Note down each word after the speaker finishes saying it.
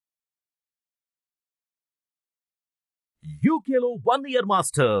UKలో 1 year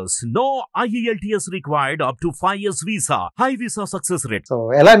masters. No IELTS required up to 5 years visa. High visa success rate. So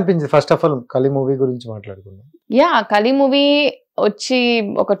ఎలా అనిపించింది first of all కలి movie గురించి మాట్లాడుకుందాం. Yeah కలి movie వచ్చి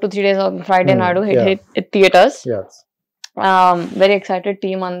ఒక 2-3 days ఫ్రైడే నాడు hit theatres. Very excited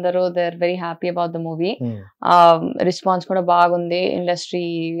team అందరూ, they are very happy about the movie. Response కూడా బాగుంది ఇండస్ట్రీ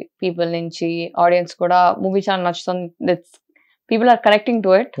పీపుల్ నుంచి, ఆడియన్స్ కూడా మూవీ చాలా నచ్చుతుంది. People are connecting to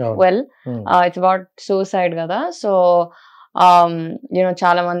it well. It's about suicide kada, so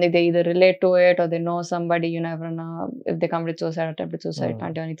చాలా మంది they either relate to it or they know somebody, ఎవరైనా if they come with suicide or attempted suicide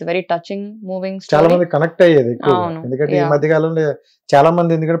అంటే it's a very touching moving story. చాలా మంది connect అయ్యేది ఎక్కువ, ఎందుకంటే ఈ మధ్య కాలంలో చాలా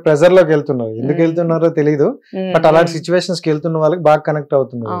మంది ఎందుకంటే ప్రెజర్ లోకి వెళ్తున్నారు, ఎందుకు వెళ్తున్నారో తెలియదు, బట్ అలాంటి సిచ్యువేషన్స్ కి వెళ్తున్న వాళ్ళకి బాగా కనెక్ట్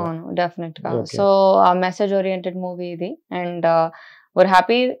అవుతున్నారు. అవును, డెఫినెట్ గా. సో ఆ మెసేజ్ ఓరియంటెడ్ మూవీ ఇది, and we're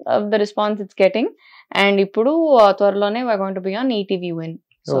happy of the response it's getting, and ఇప్పుడు త్వరలోనే we're going to be on ETV Win,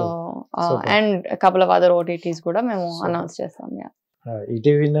 so and a couple of other OTTs కూడా మేము అనౌన్స్ చేస్తాం.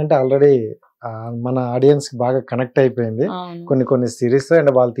 ETV Win అంటే already మన audience కి బాగా కనెక్ట్ అయిపోయింది కొన్ని సిరీస్,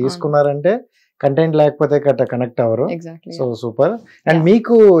 అండ్ వాళ్ళు తీసుకున్నారంటే కంటెంట్ లేకపోతే కనెక్ట్ అవ్వరు. So super. అండ్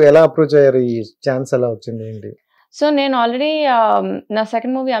మీకు ఎలా అప్రోచ్ అయ్యారు, ఈ ఛాన్స్ ఎలా వచ్చింది ఏంటి? సో నేను ఆల్రెడీ నా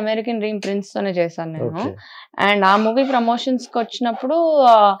second movie American dream prince తోనే చేశాను నేను, అండ్ ఆ మూవీ ప్రమోషన్స్ కి వచ్చినప్పుడు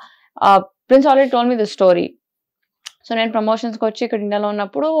prince already told me the story. So నేను ప్రమోషన్స్ కి వచ్చి ఇక్కడ ఇండియాలో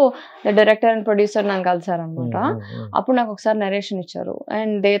ఉన్నప్పుడు డైరెక్టర్ అండ్ ప్రొడ్యూసర్ నన్ను కలిసారు అనమాట. అప్పుడు నాకు ఒకసారి నరేషన్ ఇచ్చారు,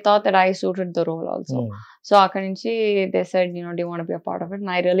 and they thought that I suited the role also. So అక్కడ నుంచి they said do you want be a part of it,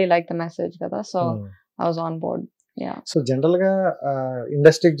 and I really like the message కదా, so I was on board. So general గా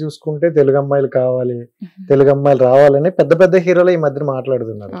ఇండస్ట్రీకి చూసుకుంటే తెలుగు అమ్మాయిలు కావాలి, తెలుగు అమ్మాయిలు రావాలని పెద్ద పెద్ద హీరోలు ఈ మధ్య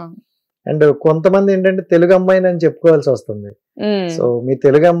మాట్లాడుతున్నారు. అండ్ కొంతమంది ఏంటంటే తెలుగు అమ్మాయిని అని చెప్పుకోవాల్సి వస్తుంది. సో మీ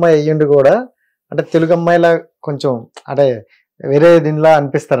తెలుగు అమ్మాయి అయ్యుండి కూడా అంటే తెలుగు అమ్మాయిలా కొంచెం అంటే వేరే దీనిలా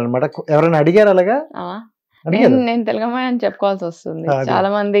అనిపిస్తారు అనమాట. ఎవరైనా అడిగారు అలాగా? నేను తెలుగు అమ్మాయి అని చెప్పుకోవాల్సి వస్తుంది. చాలా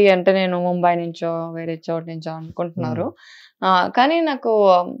మంది అంటే నేను ముంబై నుంచో వేరే చోటు నుంచో అనుకుంటున్నారు, కానీ నాకు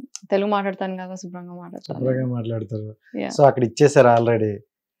తెలుగు మాట్లాడతాను కదా, శుభ్రంగా మాట్లాడతారు. సో అక్కడ ఇచ్చేసారు already.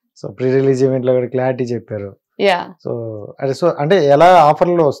 So pre release event లో క్లారిటీ చెప్పారు. సో అంటే ఎలా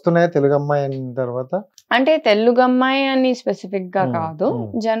ఆఫర్లు వస్తున్నాయి తెలుగు అమ్మాయి అయిన తర్వాత? అంటే తెలుగు అమ్మాయి అని స్పెసిఫిక్ గా కాదు,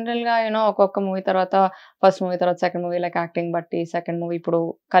 జనరల్ గా ఒక్కొక్క మూవీ తర్వాత, ఫస్ట్ మూవీ తర్వాత సెకండ్ మూవీ లైక్ యాక్టింగ్ బట్టి, సెకండ్ మూవీ ఇప్పుడు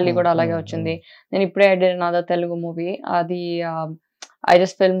కలి కూడా అలాగే వచ్చింది. నేను ఇప్పుడే నాదో తెలుగు మూవీ, అది ఐ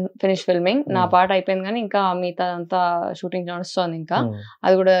జస్ట్ ఫినిష్ ఫిల్మింగ్, నా పాట అయిపోయింది కానీ ఇంకా మిగతా అంతా షూటింగ్ నడుస్తుంది, ఇంకా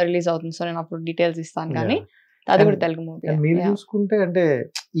అది కూడా రిలీజ్ అవుతుంది. సో నేను అప్పుడు డీటెయిల్స్ ఇస్తాను, కానీ అది కూడా తెలుగు మూవీ. మీరు చూసుకుంటే అంటే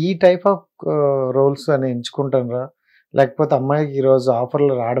ఈ టైప్ ఆఫ్ రోల్స్ అని ఎంచుకుంటారా, లేకపోతే అమ్మాయికి ఈ రోజు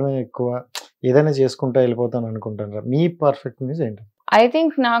ఆఫర్లు రావడమే ఎక్కువ, ఏదైనా చేసుకుంటా వెళ్ళిపోతాను అనుకుంటారా? మీ పర్ఫెక్ట్నెస్ ఏంటి? ఐ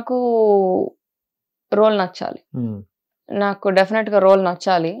థింక్ నాకు రోల్ నచ్చాలి, నాకు డెఫినెట్ గా రోల్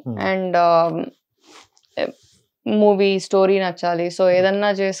నచ్చాలి, అండ్ మూవీ స్టోరీ నచ్చాలి. సో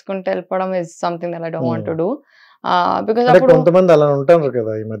ఏదన్నా చేసుకుంటే వెళ్ళిపోవడం is something that I don't want to do, because అప్పుడు కొంతమంది అలా ఉంటారు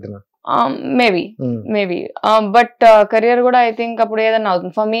కదా ఈ మధ్యన. మేబీ బట్ కెరియర్ కూడా ఐ థింక్ అప్పుడు ఏదన్నా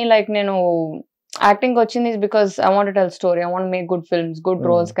అవుతుంది. ఫర్ మీ లైక్ నేను యాక్టింగ్ వచ్చింది because I want tell story, I want make good films, good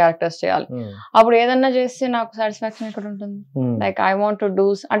roles, characters చేయాలి. అప్పుడు ఏదన్నా చేస్తే నాకు సాటిస్ఫాక్షన్ ఎక్కడ ఉంటుంది? Like I want to do,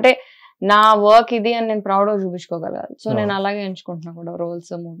 అంటే నా వర్క్ ఇది అని నేను ప్రౌడ్ గా చూపించుకోగలగాలి. సో నేను అలాగే ఎంచుకుంటున్నా కూడా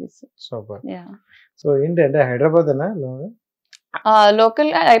రోల్స్, మూవీస్. సో ఏంటంటే Hyderabad local,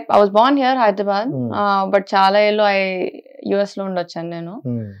 I was Born here Hyderabad, but చాలా ఏళ్ళు US లో ఉండొచ్చాను నేను.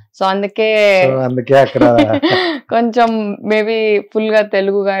 సో అందుకే అక్కడ కొంచెం మేబీ ఫుల్ గా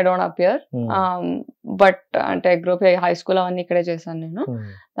తెలుగుగా ఐ డోంట్ అపియర్, బట్ అంటే గ్రూప్ హై స్కూల్ అవన్నీ ఇక్కడే చేశాను నేను.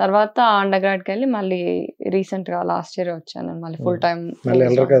 తర్వాత అండర్ గ్రాడ్ కి వెళ్ళి మళ్ళీ రీసెంట్ గా లాస్ట్ ఇయర్ వచ్చాను నేను మళ్ళీ ఫుల్ టైం.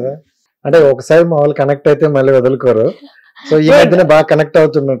 కదా అంటే ఒకసారి మా వాళ్ళు కనెక్ట్ అయితే మళ్ళీ వదులుకోరు. సో ఈ మధ్యన బాగా కనెక్ట్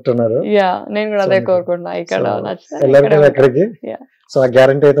అవుతున్నట్టున్నారు. నేను కూడా అదే కోరుకుంటున్నా, ఇక్కడ ఎక్కడికి. సో ఆ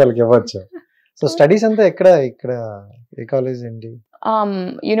గ్యారంటీ అయితే వాళ్ళకి ఇవ్వచ్చు. సో స్టడీస్ అంతా ఇక్కడ ఏ కాలేజ్ ఏంటి?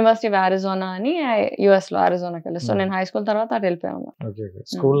 యూనివర్సిటీ ఆఫ్ అరిజోనా అని US లో అరిజోనాకి వెళ్ళి. సో నేను హై స్కూల్ తర్వాత అటు వెళ్ళిపోయాను.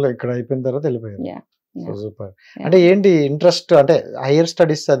 స్కూల్ ఇక్కడ అయిపోయిన తర్వాత వెళ్ళిపోయాను. సూపర్. అంటే ఏంటి ఇంట్రెస్ట్, అంటే హైయర్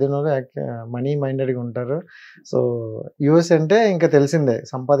స్టడీస్ చదివిన మనీ మైండెడ్ గా ఉంటారు. సో US అంటే ఇంకా తెలిసిందే,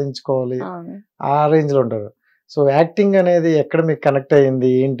 సంపాదించుకోవాలి ఆ రేంజ్ లో ఉంటారు. సో యాక్టింగ్ అనేది ఎక్కడ మీకు కనెక్ట్ అయ్యింది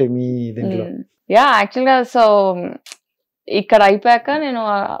ఏంటి మీ దీంట్లో? యాక్చువల్ గా సో ఇక్కడ అయిపోయాక నేను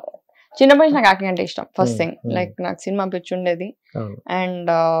చిన్నప్పటి నుంచి నాకు యాక్టింగ్ అంటే ఇష్టం. ఫస్ట్ థింగ్ లైక్ నాకు సినిమా పిచ్చి ఉండేది,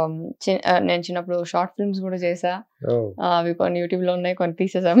 అండ్ నేను చిన్నప్పుడు షార్ట్ ఫిల్మ్స్ కూడా చేసా. అవి కొన్ని యూట్యూబ్ లో ఉన్నాయి, కొన్ని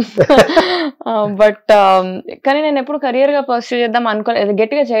తీసేసాం. బట్ కానీ నేను ఎప్పుడు కెరియర్ గా పర్స్యూ చేద్దాం అనుకోలేదు,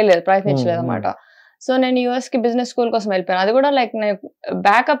 గట్టిగా చేయలేదు, ప్రయత్నించలేదు అనమాట. సో నేను US కి బిజినెస్ స్కూల్ కోసం వెళ్ళిపోయాను. అది కూడా లైక్ నేను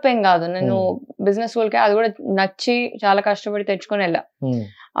బ్యాకప్ ఏం కాదు, నేను బిజినెస్ స్కూల్ కి అది కూడా నచ్చి చాలా కష్టపడి తెచ్చుకొని వెళ్ళా.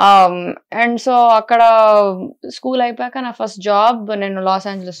 అండ్ సో అక్కడ స్కూల్ అయిపోయాక నా ఫస్ట్ జాబ్ నేను లాస్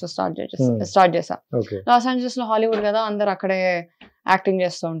ఏంజలస్ లో స్టార్ట్ చేసా. లాస్ ఏంజలస్ లో హాలీవుడ్ కదా, అందరు అక్కడే యాక్టింగ్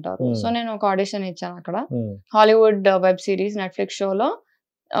చేస్తూ ఉంటారు. సో నేను ఒక ఆడిషన్ ఇచ్చాను అక్కడ. హాలీవుడ్ వెబ్ సిరీస్ నెట్ఫ్లిక్స్ షోలో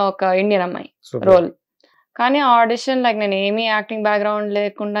ఒక ఇండియన్ అమ్మాయి రోల్. కానీ ఆడిషన్ లైక్ నేను ఏమీ యాక్టింగ్ బ్యాక్గ్రౌండ్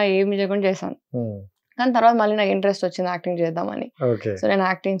లేకుండా ఏమి చేయకుండా చేశాను. కానీ తర్వాత మళ్ళీ నాకు ఇంట్రెస్ట్ వచ్చింది యాక్టింగ్ చేద్దామని. సో నేను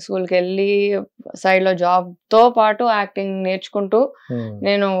యాక్టింగ్ స్కూల్కి వెళ్ళి సైడ్ లో జాబ్ తో పాటు యాక్టింగ్ నేర్చుకుంటూ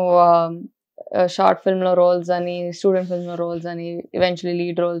నేను షార్ట్ ఫిల్మ్ లో రోల్స్ అని, స్టూడెంట్ ఫిల్మ్ లో రోల్స్ అని, ఈవెన్చువల్లీ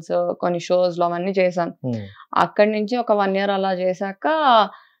లీడ్ రోల్స్ కొన్ని షోస్ లో అవన్నీ చేశాను. అక్కడి నుంచి ఒక 1 year అలా చేశాక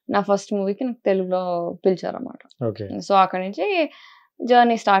నా ఫస్ట్ మూవీకి నాకు తెలుగులో పిలిచారు అన్నమాట. సో అక్కడి నుంచి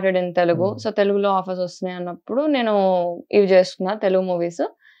journey started in Telugu. So తెలుగులో ఆఫర్స్ వస్తున్నాయి అన్నప్పుడు నేను ఇవి చేస్తున్నా తెలుగు మూవీస్.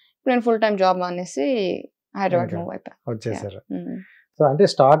 నేను ఫుల్ టైం జాబ్ మానేసి హైదరాబాద్ మూవ్ వచ్చేసారు. సో అంటే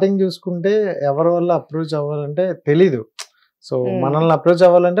స్టార్టింగ్ చూసుకుంటే ఎవరి వల్ల అప్రోచ్ అవ్వాలంటే తెలీదు. సో మనల్ని అప్రోచ్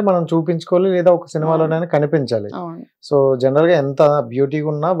అవ్వాలంటే మనం చూపించుకోవాలి, లేదా ఒక సినిమాలోనైనా కనిపించాలి. సో జనరల్ గా ఎంత బ్యూటీగా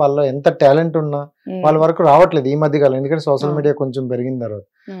ఉన్నా, వాళ్ళ ఎంత టాలెంట్ ఉన్నా వాళ్ళ వరకు రావట్లేదు ఈ మధ్య కాలం, ఎందుకంటే సోషల్ మీడియా కొంచెం పెరిగిన తర్వాత.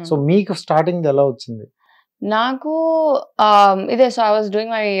 సో మీకు స్టార్టింగ్ ఎలా వచ్చింది? నాకు ఇదే, so I was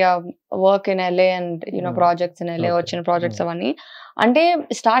doing my work in LA and projects in LA, వచ్చిన ప్రాజెక్ట్స్ అవన్నీ. అంటే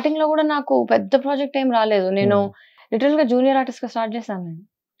స్టార్టింగ్ లో కూడా నాకు పెద్ద ప్రాజెక్ట్ ఏం రాలేదు. నేను లిటరల్ గా జూనియర్ ఆర్టిస్ట్ గా స్టార్ట్ చేశాను నేను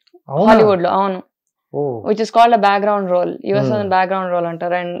హాలీవుడ్ లో. అవును, which is called a background role. US background role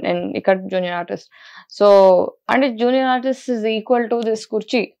అంటారు, అండ్ ఇక్కడ జూనియర్ ఆర్టిస్ట్. సో అంటే junior artist is equal to this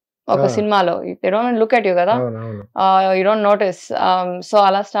కుర్చీ ఒక సినిమాలో. They don't look at you కదా, యూ డోంట్ నోటీస్. సో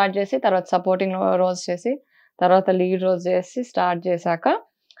అలా స్టార్ట్ చేసి తర్వాత సపోర్టింగ్ రోల్స్ చేసి తర్వాత లీడ్ రోల్స్ చేసి స్టార్ట్ చేశాక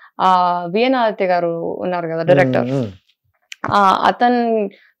విఎన్ ఆదిత్య గారు ఉన్నారు కదా డైరెక్టర్, అతను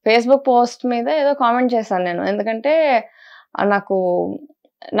ఫేస్బుక్ పోస్ట్ మీద ఏదో కామెంట్ చేశాను నేను. ఎందుకంటే నాకు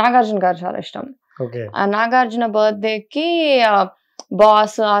నాగార్జున గారు చాలా ఇష్టం. ఆ నాగార్జున బర్త్డేకి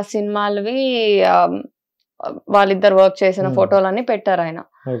బాస్ ఆ సినిమాలవి వాళ్ళిద్దరు వర్క్ చేసిన ఫోటోలన్నీ పెట్టారు ఆయన.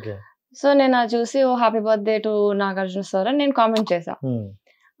 సో నేను అది చూసి ఓ happy birthday to Nagarjuna sir అని నేను కామెంట్ చేశా.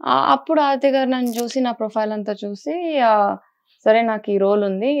 అప్పుడు ఆదిత్య గారు నన్ను చూసి నా ప్రొఫైల్ అంతా చూసి సరే నాకు ఈ రోల్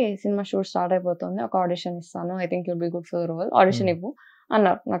ఉంది, సినిమా షూట్ స్టార్ట్ అయిపోతుంది, ఒక ఆడిషన్ ఇస్తాను, I think you'll be good for role, audition ఇవ్వు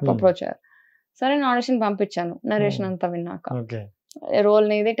అన్నారు. నాకు అప్రోచ్ అయ్యారు. సరే నేను ఆడిషన్ పంపించాను నరేషన్ అంతా విన్నాక. రోల్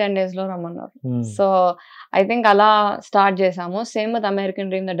నీది 10 days లో రమ్మన్నారు. సో ఐ థింక్ అలా స్టార్ట్ చేసాము. Same with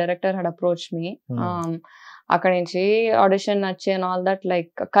American dream, the director had approach మీ. అక్కడ నుంచి ఆడిషన్ నచ్చి and all that, like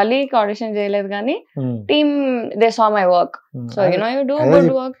colleague audition చేయలేదు కానీ team they saw my work. So you know you do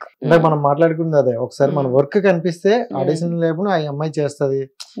good work. మనం మాట్లాడుకుంది అదే, ఒకసారి మన వర్క్ కనిపిస్తే ఆడిషన్ లేకుండా ఈ అమ్మాయి చేస్తది,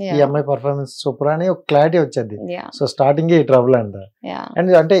 ఈ అమ్మాయి పర్ఫార్మెన్స్ సూపర్ అని ఒక క్లారిటీ వచ్చేది. సో స్టార్టింగ్ ఈ ట్రబుల్ అంట.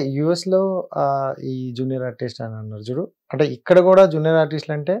 అండ్ అంటే US లో ఈ జూనియర్ ఆర్టిస్ట్ అని అన్నారు చూడు, అంటే ఇక్కడ కూడా జూనియర్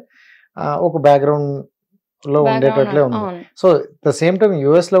ఆర్టిస్ట్లు అంటే ఒక బ్యాక్గ్రౌండ్ లో ఉండేటట్లే ఉంది. So the same time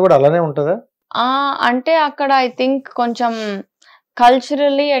US లో కూడా అలానే ఉంటుందా? అంటే అక్కడ ఐ థింక్ కొంచెం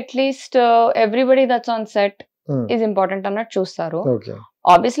culturally at least everybody that's on set is important అన్నట్టు చూస్తారు.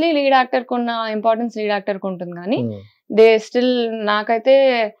 ఆబ్వియస్లీ లీడ్ యాక్టర్ కు ఉన్న ఇంపార్టెన్స్ లీడ్ యాక్టర్ కు ఉంటుంది, కానీ దే స్టిల్ నాకైతే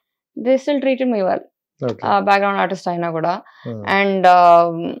they still treated me well, background artist అయినా కూడా. అండ్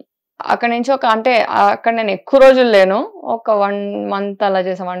అక్కడ నుంచి ఒక అంటే అక్కడ నేను ఎక్కువ రోజులు లేను, ఒక 1 month అలా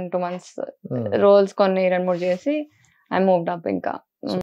చేసా, 1-2 months రోల్స్ కొన్ని 2-3 చేసి ఐ మూవ్డ్ అప్ ఇంకా